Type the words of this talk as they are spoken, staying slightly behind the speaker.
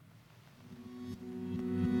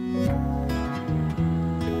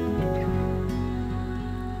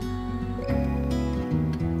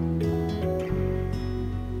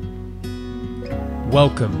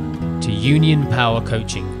Welcome to Union Power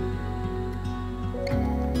Coaching,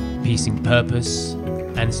 piecing purpose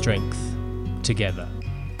and strength together.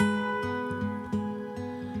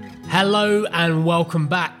 Hello and welcome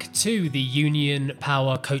back to the Union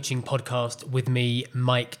Power Coaching Podcast with me,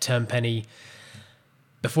 Mike Turnpenny.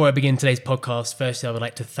 Before I begin today's podcast, firstly, I would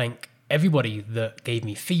like to thank everybody that gave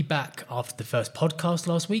me feedback after the first podcast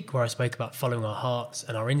last week, where I spoke about following our hearts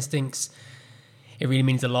and our instincts. It really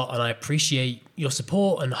means a lot, and I appreciate your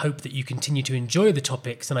support and hope that you continue to enjoy the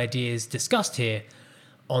topics and ideas discussed here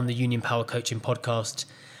on the Union Power Coaching Podcast.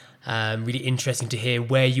 Really interesting to hear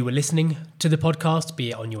where you were listening to the podcast,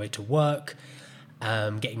 be it on your way to work,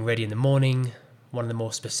 getting ready in the morning. One of the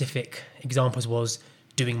more specific examples was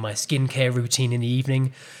doing my skincare routine in the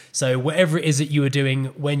evening. So whatever it is that you were doing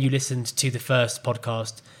when you listened to the first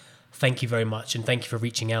podcast, thank you very much. And thank you for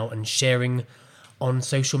reaching out and sharing on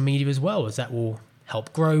social media as well, as that will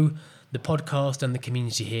help grow the podcast and the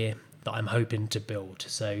community here that I'm hoping to build.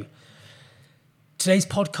 So today's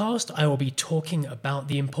podcast, I will be talking about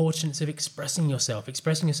the importance of expressing yourself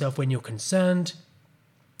when you're concerned,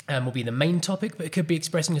 will be the main topic, but it could be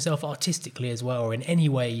expressing yourself artistically as well, or in any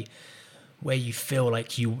way where you feel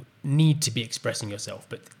like you need to be expressing yourself.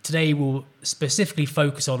 But today we'll specifically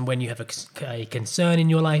focus on when you have a concern in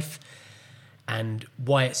your life and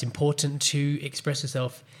why it's important to express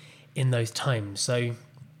yourself in those times. So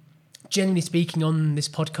generally speaking, on this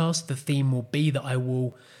podcast, the theme will be that I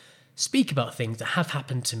will speak about things that have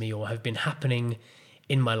happened to me or have been happening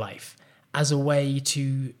in my life as a way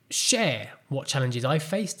to share what challenges I've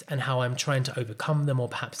faced and how I'm trying to overcome them, or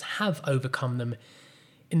perhaps have overcome them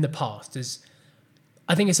in the past. As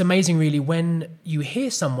I think it's amazing really when you hear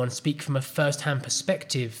someone speak from a first-hand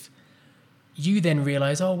perspective, you then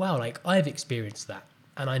realize, oh wow, like I've experienced that,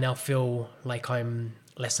 and I now feel like I'm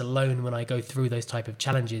less alone when I go through those type of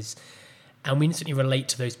challenges. And we instantly relate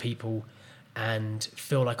to those people and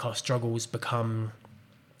feel like our struggles become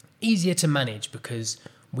easier to manage because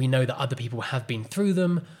we know that other people have been through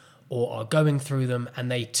them or are going through them,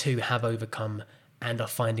 and they too have overcome and are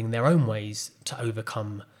finding their own ways to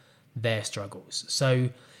overcome their struggles. So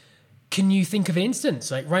can you think of an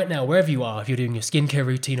instance, like right now, wherever you are, if you're doing your skincare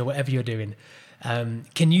routine or whatever you're doing,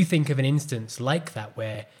 can you think of an instance like that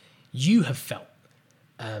where you have felt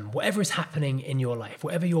whatever is happening in your life,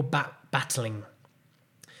 whatever you're battling,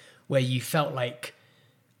 where you felt like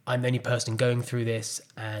I'm the only person going through this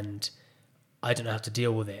and I don't know how to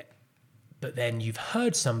deal with it, but then you've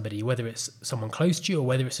heard somebody, whether it's someone close to you or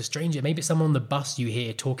whether it's a stranger, maybe it's someone on the bus you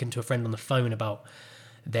hear talking to a friend on the phone about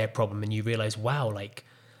their problem, and you realize, wow, like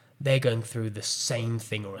they're going through the same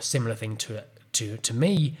thing or a similar thing to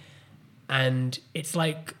me, and it's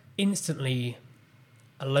like instantly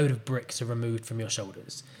a load of bricks are removed from your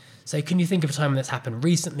shoulders. So can you think of a time that's happened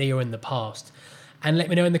recently or in the past? And let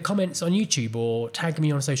me know in the comments on YouTube, or tag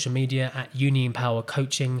me on social media at Union Power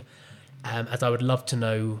Coaching, as I would love to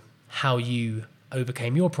know how you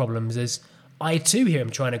overcame your problems, as I too here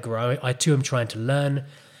am trying to grow. I too am trying to learn,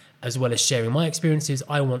 as well as sharing my experiences.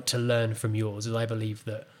 I want to learn from yours, as I believe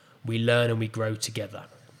that we learn and we grow together.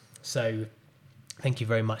 So thank you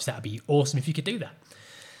very much. That would be awesome if you could do that.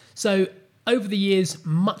 So over the years,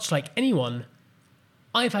 much like anyone,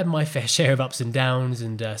 I've had my fair share of ups and downs,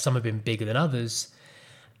 and some have been bigger than others.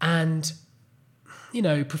 And, you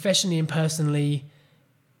know, professionally and personally,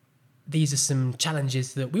 these are some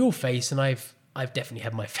challenges that we all face, and I've definitely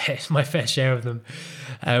had my fair share of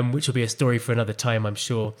them, which will be a story for another time, I'm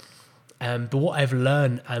sure. But what I've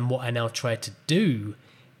learned and what I now try to do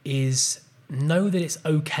is know that it's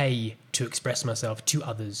okay to express myself to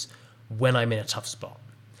others when I'm in a tough spot.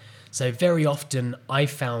 So very often I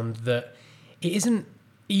found that it isn't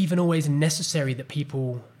even always necessary that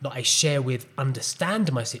people that I share with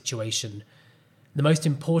understand my situation. The most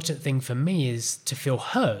important thing for me is to feel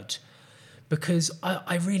heard, because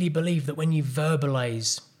I really believe that when you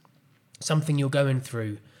verbalize something you're going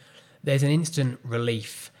through, there's an instant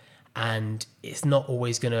relief, and it's not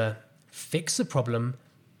always going to fix the problem,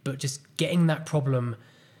 but just getting that problem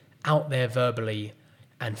out there verbally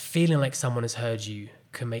and feeling like someone has heard you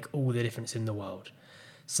can make all the difference in the world.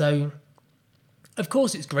 So, of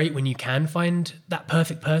course, it's great when you can find that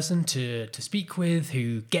perfect person to speak with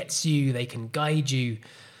who gets you, they can guide you.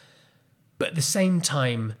 But at the same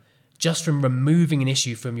time, just from removing an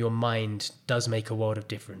issue from your mind does make a world of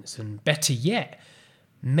difference. And better yet,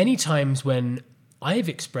 many times when I've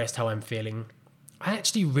expressed how I'm feeling, I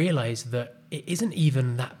actually realize that it isn't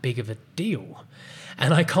even that big of a deal.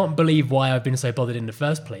 And I can't believe why I've been so bothered in the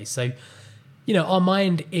first place. So, you know, our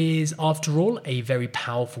mind is, after all, a very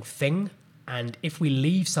powerful thing. And if we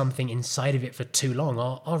leave something inside of it for too long,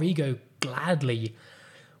 our ego gladly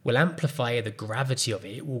will amplify the gravity of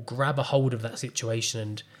it. It will grab a hold of that situation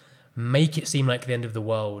and make it seem like the end of the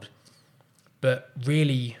world. But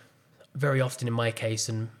really, very often in my case,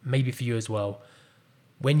 and maybe for you as well,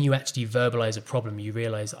 when you actually verbalize a problem, you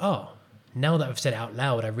realize, now that I've said it out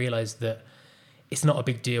loud, I realize that it's not a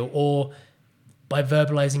big deal. Or by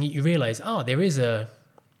verbalizing it, you realize, there is a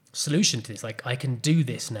solution to this. Like, I can do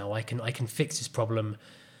this now. I can fix this problem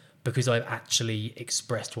because I've actually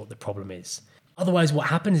expressed what the problem is. Otherwise, what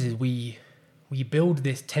happens is we build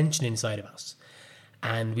this tension inside of us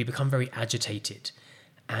and we become very agitated.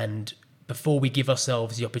 And before we give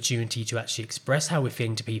ourselves the opportunity to actually express how we're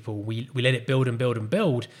feeling to people, we let it build and build and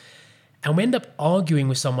build. And we end up arguing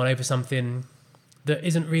with someone over something that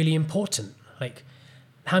isn't really important. Like,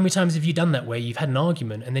 how many times have you done that where you've had an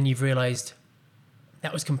argument and then you've realized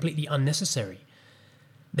that was completely unnecessary?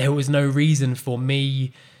 There was no reason for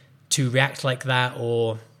me to react like that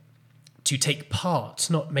or to take part.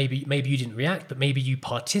 Not maybe you didn't react, but maybe you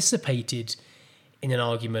participated in an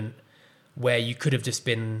argument where you could have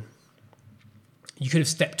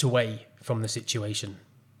stepped away from the situation.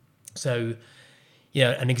 So,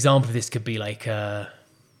 an example of this could be like,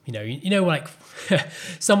 like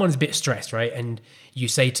someone's a bit stressed, right? And you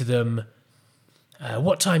say to them,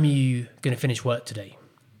 what time are you going to finish work today?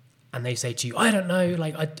 And they say to you, I don't know.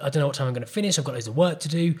 Like, I don't know what time I'm going to finish. I've got loads of work to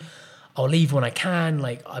do. I'll leave when I can.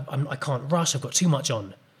 Like, I can't rush. I've got too much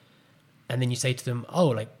on. And then you say to them,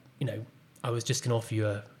 I was just going to offer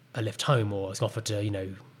you a lift home, or I was offered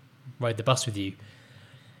to, ride the bus with you.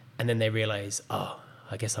 And then they realize,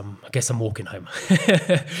 I guess I'm walking home.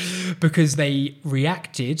 Because they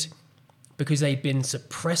reacted, because they'd been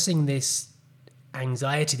suppressing this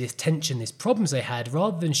anxiety, this tension, these problems they had.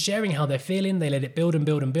 Rather than sharing how they're feeling, they let it build and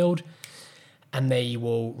build and build, and they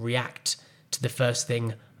will react to the first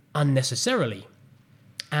thing unnecessarily.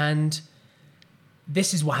 And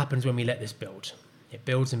this is what happens when we let this build. It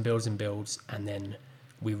builds and builds and builds, and then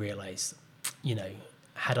we realize,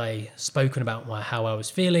 had I spoken about how I was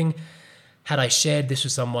feeling, had I shared this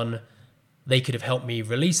with someone, they could have helped me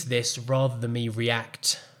release this rather than me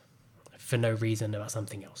react for no reason about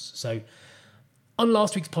something else. So on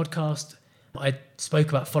last week's podcast, I spoke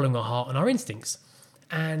about following our heart and our instincts.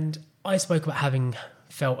 And I spoke about having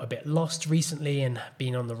felt a bit lost recently and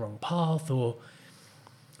being on the wrong path, or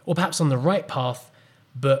perhaps on the right path,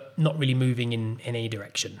 but not really moving in any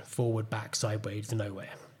direction, forward, back, sideways,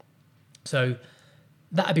 nowhere. So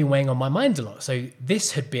that had been weighing on my mind a lot. So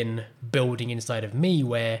this had been building inside of me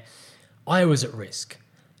where I was at risk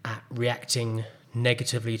at reacting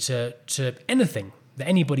negatively to anything that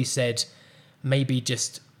anybody said. Maybe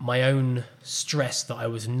just my own stress that I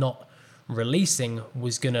was not releasing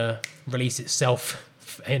was going to release itself,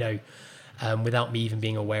 without me even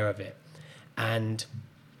being aware of it. And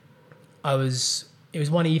it was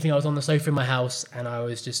one evening I was on the sofa in my house and I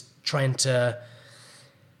was just trying to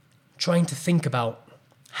think about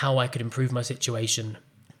how I could improve my situation.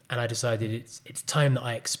 And I decided it's time that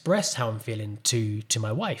I express how I'm feeling to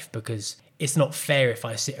my wife, because it's not fair if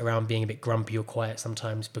I sit around being a bit grumpy or quiet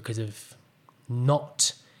sometimes because of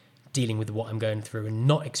not dealing with what I'm going through and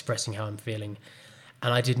not expressing how I'm feeling.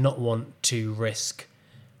 And I did not want to risk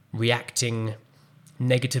reacting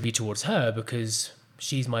negatively towards her because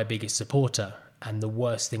she's my biggest supporter. And the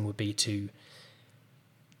worst thing would be to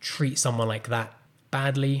treat someone like that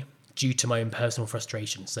badly due to my own personal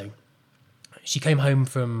frustration. So she came home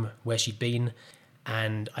from where she'd been,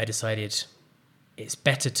 and I decided it's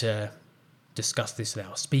better to discuss this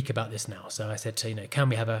now, speak about this now. So I said to her, can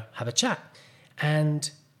we have a chat? And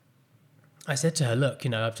I said to her, look,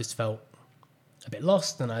 I've just felt a bit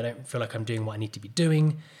lost and I don't feel like I'm doing what I need to be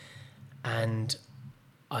doing. And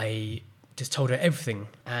I just told her everything.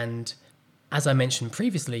 And as I mentioned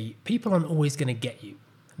previously, people aren't always going to get you.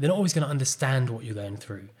 They're not always going to understand what you're going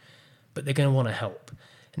through, but they're going to want to help.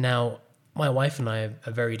 Now, my wife and I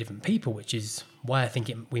are very different people, which is why I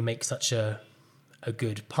think we make such a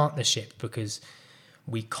good partnership, because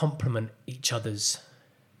we complement each other's,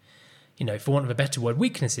 for want of a better word,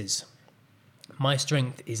 weaknesses. My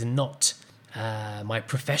strength is not my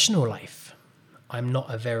professional life. I'm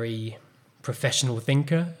not a very professional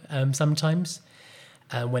thinker sometimes.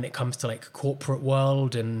 When it comes to like corporate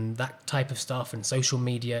world and that type of stuff and social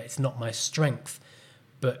media, it's not my strength,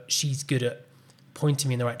 but she's good at pointing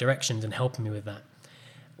me in the right directions and helping me with that.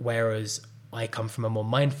 Whereas I come from a more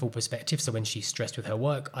mindful perspective. So when she's stressed with her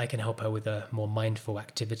work, I can help her with more mindful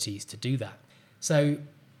activities to do that. So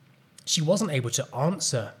she wasn't able to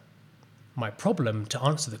answer my problem, to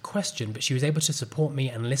answer the question, but she was able to support me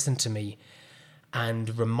and listen to me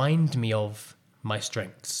and remind me of my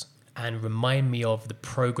strengths. and remind me of the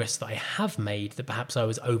progress that I have made that perhaps I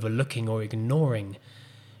was overlooking or ignoring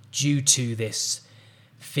due to this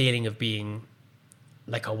feeling of being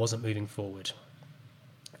like I wasn't moving forward.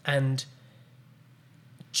 And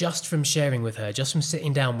just from sharing with her, just from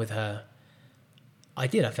sitting down with her, I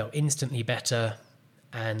felt instantly better,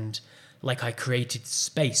 and like I created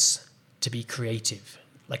space to be creative,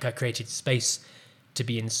 like I created space to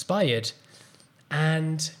be inspired.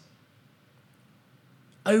 And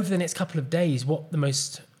over the next couple of days, what the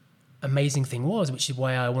most amazing thing was, which is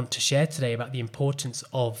why I want to share today about the importance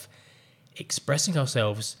of expressing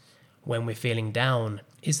ourselves when we're feeling down,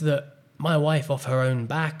 is that my wife, off her own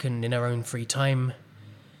back and in her own free time,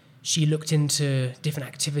 she looked into different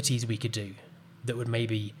activities we could do that would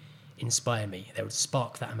maybe inspire me, that would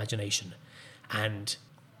spark that imagination, and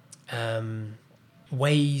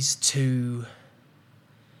ways to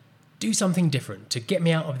do something different, to get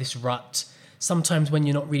me out of this rut. Sometimes when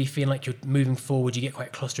you're not really feeling like you're moving forward, you get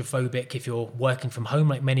quite claustrophobic if you're working from home,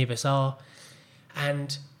 like many of us are.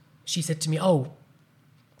 And she said to me, oh,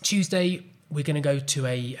 Tuesday, we're going to go to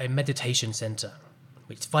a meditation center,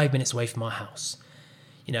 which is 5 minutes away from our house.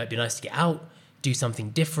 You know, it'd be nice to get out, do something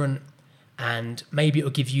different, and maybe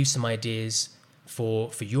it'll give you some ideas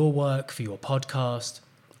for your work, for your podcast,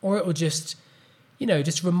 or it will just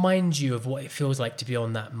remind you of what it feels like to be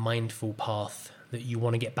on that mindful path that you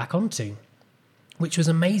want to get back onto, which was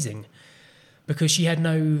amazing because she had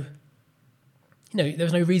there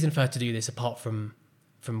was no reason for her to do this apart from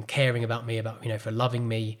caring about me, for loving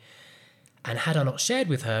me. And had I not shared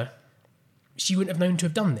with her, she wouldn't have known to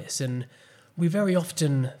have done this. And we very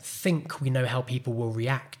often think we know how people will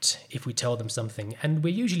react if we tell them something, and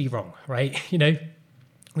we're usually wrong, right?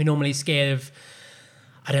 We're normally scared of,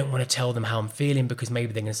 I don't want to tell them how I'm feeling because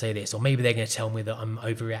maybe they're going to say this, or maybe they're going to tell me that I'm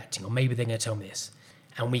overreacting, or maybe they're going to tell me this.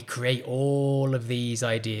 And we create all of these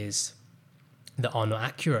ideas that are not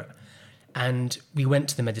accurate. And we went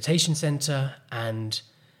to the meditation center, and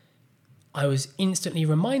I was instantly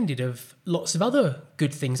reminded of lots of other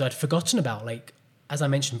good things I'd forgotten about. Like, as I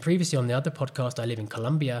mentioned previously on the other podcast, I live in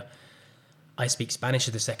Colombia. I speak Spanish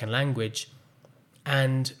as a second language.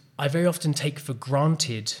 And I very often take for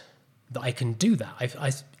granted that I can do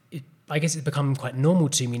that. I guess it's become quite normal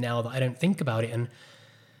to me now that I don't think about it. And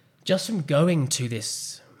just from going to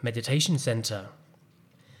this meditation center,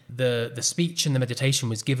 the speech and the meditation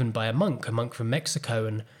was given by a monk from Mexico.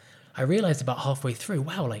 And I realized about halfway through,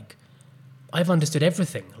 wow, like, I've understood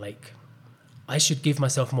everything. Like, I should give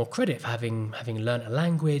myself more credit for having learned a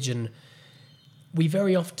language. And we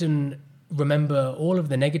very often remember all of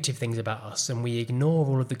the negative things about us, and we ignore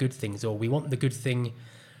all of the good things, or we want the good thing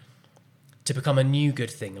to become a new good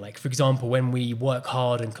thing. Like, for example, when we work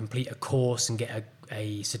hard and complete a course and get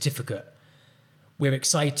a certificate, we're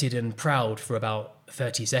excited and proud for about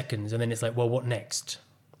 30 seconds, and then it's like, well, what next?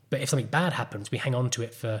 But if something bad happens, we hang on to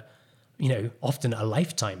it for, often a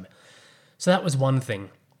lifetime. So that was one thing.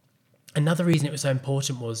 Another reason it was so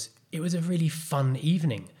important was it was a really fun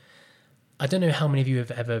evening. I don't know how many of you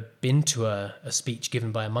have ever been to a speech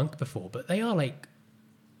given by a monk before, but they are like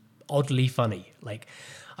oddly funny. Like,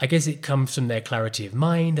 I guess it comes from their clarity of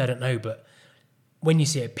mind, I don't know, but when you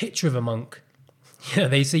see a picture of a monk,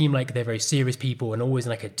 they seem like they're very serious people and always in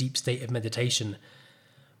like a deep state of meditation.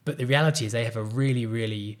 But the reality is they have a really,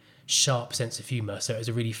 really sharp sense of humor. So it was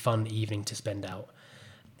a really fun evening to spend out,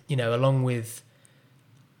 along with,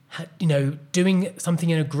 doing something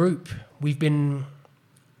in a group.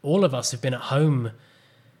 All of us have been at home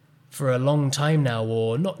for a long time now,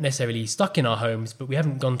 or not necessarily stuck in our homes, but we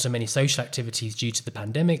haven't gone to many social activities due to the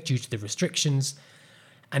pandemic, due to the restrictions.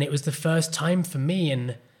 And it was the first time for me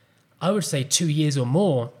in, I would say 2 years or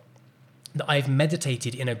more, that I've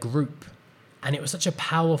meditated in a group. And it was such a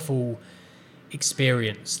powerful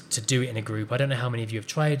experience to do it in a group. I don't know how many of you have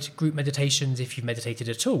tried group meditations, if you've meditated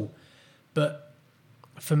at all. But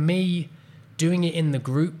for me, doing it in the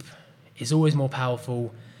group is always more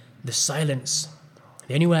powerful. The silence,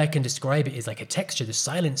 the only way I can describe it is like a texture. The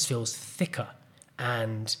silence feels thicker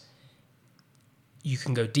and you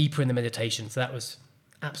can go deeper in the meditation. So that was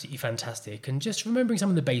absolutely fantastic. And just remembering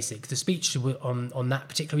some of the basics. The speech on that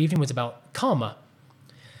particular evening was about karma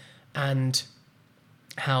and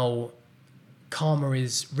how karma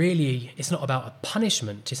is really, it's not about a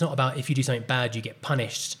punishment. It's not about if you do something bad, you get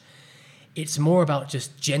punished. It's more about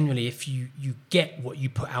just generally if you get what you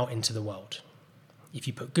put out into the world. If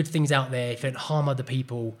you put good things out there, if you don't harm other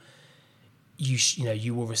people,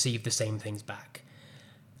 you will receive the same things back.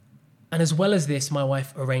 And as well as this, my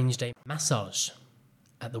wife arranged a massage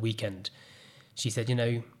at the weekend. She said,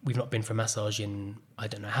 we've not been for a massage in I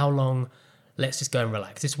don't know how long. let's just go and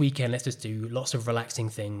relax. This weekend, let's just do lots of relaxing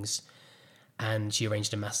things. And she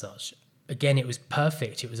arranged a massage. Again, it was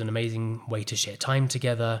perfect. It was an amazing way to share time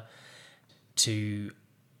together, to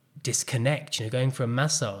disconnect. Going for a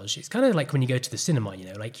massage, it's kind of like when you go to the cinema,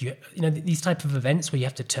 these type of events where you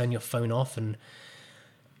have to turn your phone off and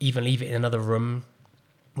even leave it in another room.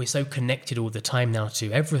 We're so connected all the time now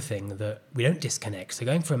to everything that we don't disconnect. So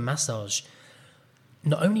going for a massage,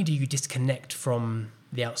 not only do you disconnect from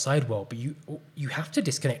the outside world, but you have to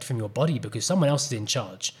disconnect from your body because someone else is in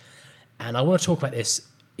charge. And I want to talk about this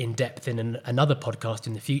in depth in another podcast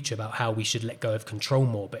in the future about how we should let go of control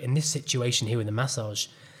more. But in this situation here in the massage,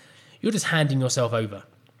 you're just handing yourself over.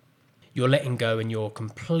 You're letting go and you're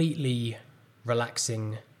completely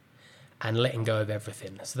relaxing and letting go of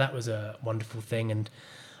everything. So that was a wonderful thing. And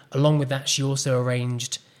along with that, she also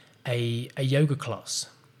arranged a yoga class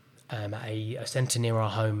at a centre near our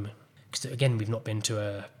home. Because again, we've not been to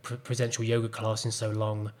a presential yoga class in so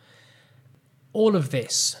long. All of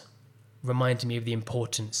this reminded me of the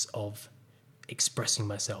importance of expressing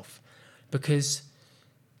myself, because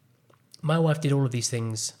my wife did all of these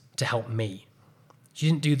things to help me. She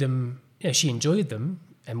didn't do them, she enjoyed them,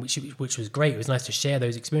 and which was great. It was nice to share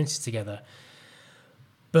those experiences together.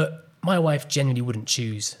 But my wife generally wouldn't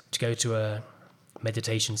choose to go to a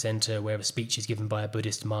meditation center where a speech is given by a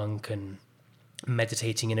Buddhist monk and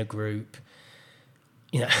meditating in a group.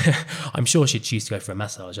 I'm sure she'd choose to go for a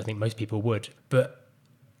massage. I think most people would. But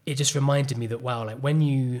it just reminded me that, wow, like when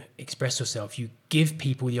you express yourself, you give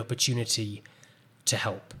people the opportunity to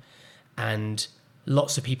help. And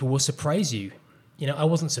lots of people will surprise you. I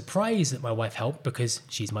wasn't surprised that my wife helped because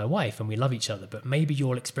she's my wife and we love each other. But maybe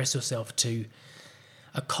you'll express yourself to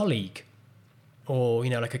a colleague or,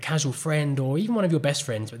 like a casual friend or even one of your best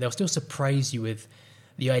friends, but they'll still surprise you with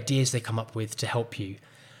the ideas they come up with to help you.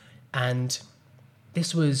 And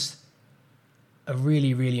this was a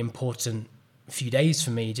really, really important few days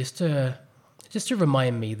for me, just to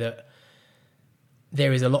remind me that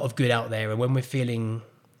there is a lot of good out there, and when we're feeling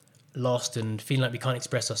lost and feeling like we can't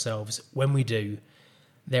express ourselves, when we do,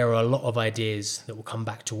 there are a lot of ideas that will come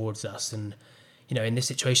back towards us. And in this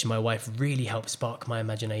situation, my wife really helped spark my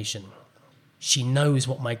imagination. She knows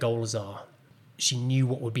what my goals are. She knew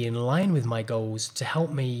what would be in line with my goals to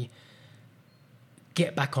help me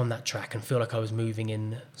get back on that track and feel like I was moving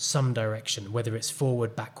in some direction, whether it's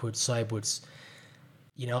forward, backwards, sideways.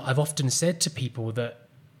 I've often said to people that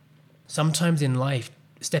sometimes in life,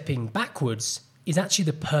 stepping backwards is actually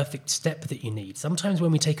the perfect step that you need. Sometimes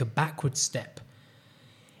when we take a backward step,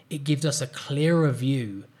 it gives us a clearer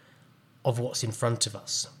view of what's in front of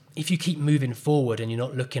us. If you keep moving forward and you're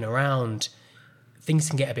not looking around, things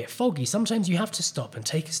can get a bit foggy. Sometimes you have to stop and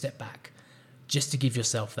take a step back just to give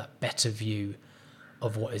yourself that better view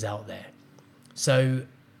of what is out there. So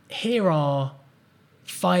here are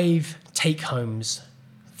 5 take-homes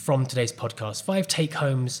from today's podcast, 5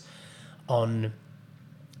 take-homes on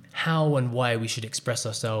how and why we should express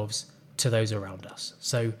ourselves to those around us.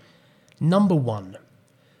 So, number 1,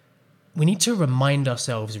 we need to remind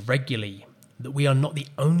ourselves regularly that we are not the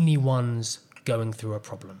only ones going through a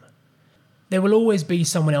problem. There will always be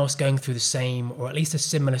someone else going through the same or at least a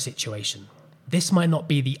similar situation. This might not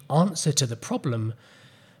be the answer to the problem,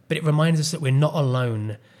 but it reminds us that we're not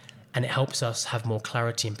alone, and it helps us have more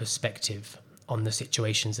clarity and perspective on the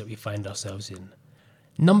situations that we find ourselves in.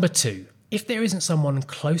 Number 2, if there isn't someone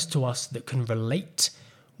close to us that can relate,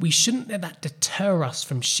 we shouldn't let that deter us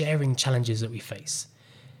from sharing challenges that we face.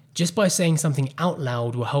 Just by saying something out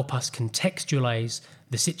loud will help us contextualize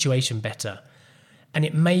the situation better, and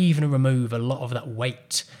it may even remove a lot of that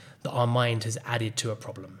weight that our mind has added to a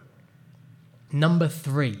problem. Number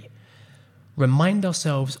 3, remind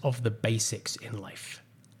ourselves of the basics in life.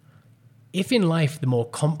 If in life the more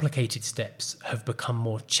complicated steps have become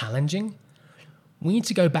more challenging, we need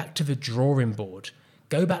to go back to the drawing board,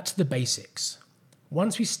 go back to the basics.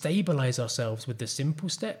 Once we stabilize ourselves with the simple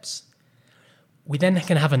steps, we then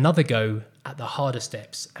can have another go at the harder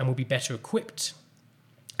steps and we'll be better equipped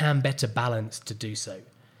and better balanced to do so.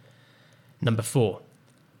 Number 4,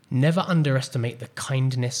 never underestimate the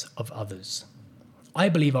kindness of others. I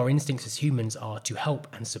believe our instincts as humans are to help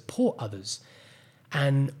and support others.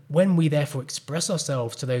 And when we therefore express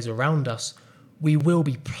ourselves to those around us, we will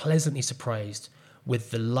be pleasantly surprised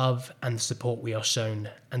with the love and support we are shown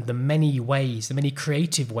and the many ways, the many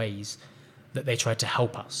creative ways that they try to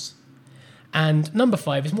help us. And number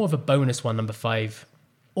 5 is more of a bonus one, number 5.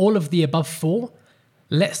 All of the above 4,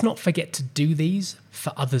 let's not forget to do these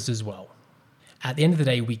for others as well. At the end of the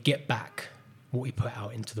day, we get back what we put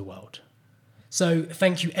out into the world. So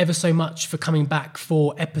thank you ever so much for coming back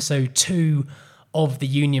for episode 2 of the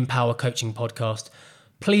Union Power Coaching Podcast.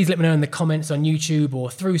 Please let me know in the comments on YouTube or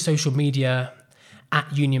through social media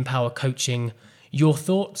at Union Power Coaching your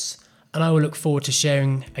thoughts, and I will look forward to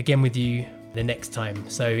sharing again with you the next time.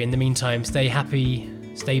 So in the meantime, stay happy,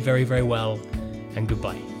 stay very, very well, and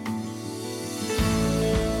goodbye.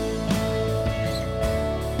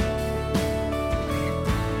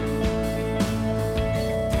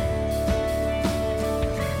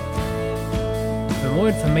 For more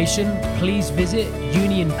information, please visit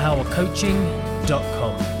unionpowercoaching.com.